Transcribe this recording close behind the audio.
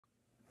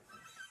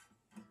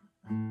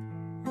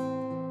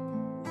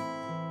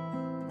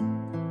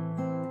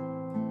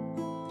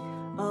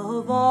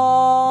Of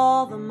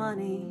all the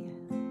money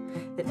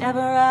that ever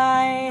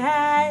I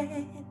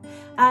had,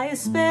 I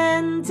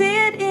spent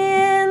it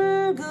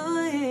in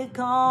good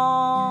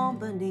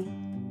company,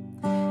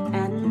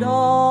 and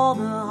all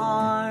the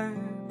harm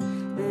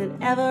that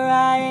ever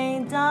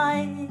I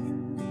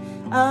done,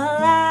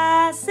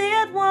 alas,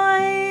 it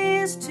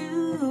was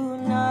to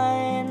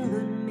none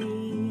but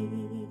me.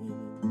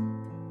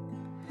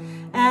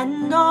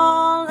 And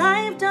all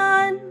I've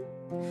done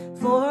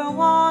for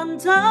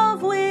want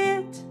of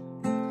wit,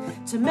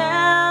 to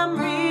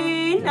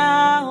memory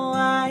now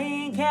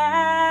I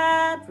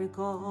can't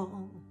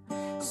recall.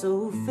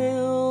 So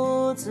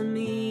fill to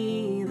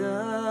me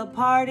the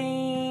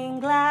parting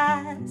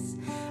glass.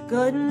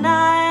 Good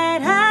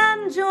night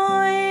and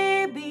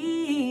joy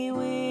be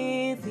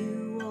with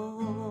you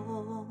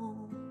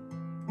all.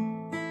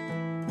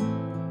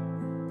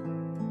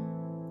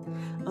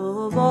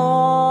 Of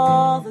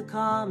all the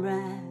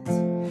comrades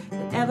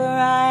that ever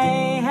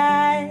I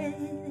had,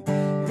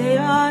 they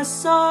are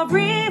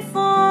sorry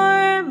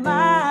for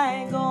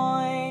my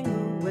going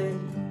away.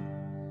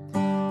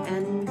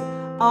 And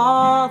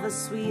all the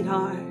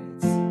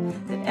sweethearts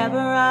that ever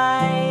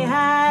I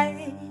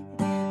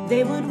had,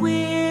 they would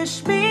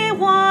wish me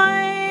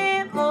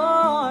one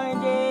more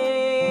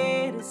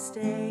day to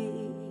stay.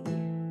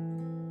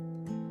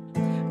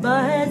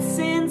 But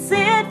since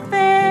it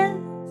fell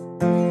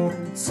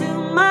to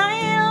my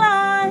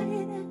lot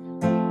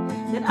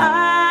that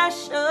I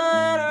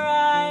should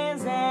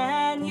rise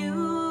and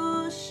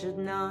you should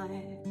not,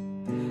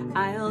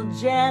 I'll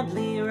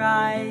gently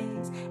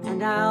rise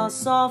and I'll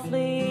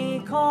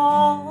softly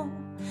call.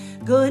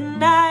 Good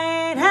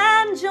night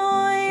and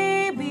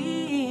joy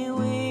be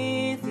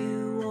with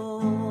you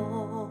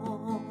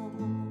all.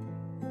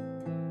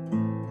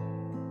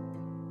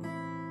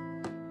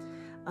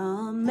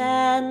 A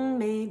man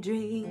may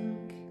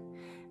drink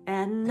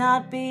and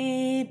not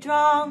be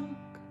drunk.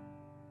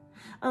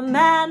 A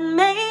man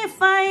may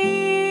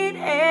fight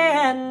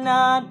and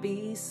not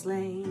be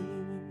slain.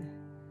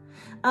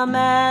 A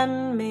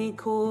man may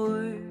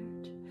court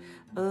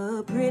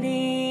a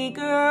pretty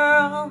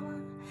girl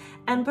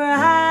and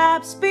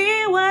perhaps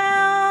be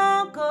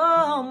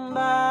welcome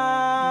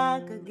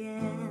back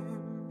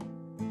again.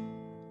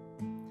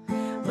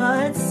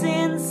 But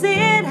since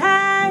it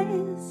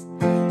has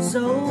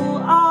so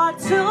ought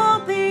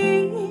to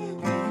be,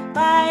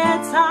 by a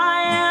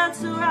time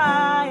to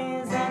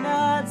rise and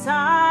a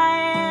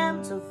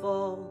time to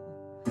fall,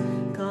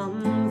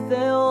 come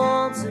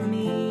fill to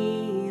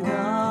me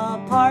the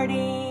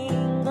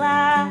parting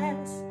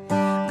glass.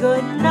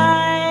 Good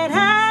night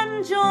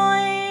and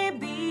joy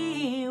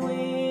be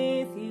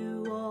with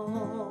you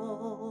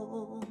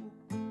all.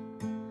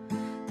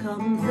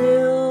 Come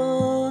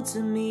fill to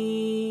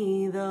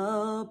me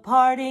the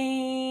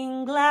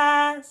parting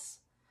glass.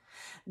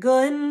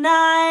 Good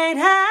night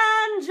and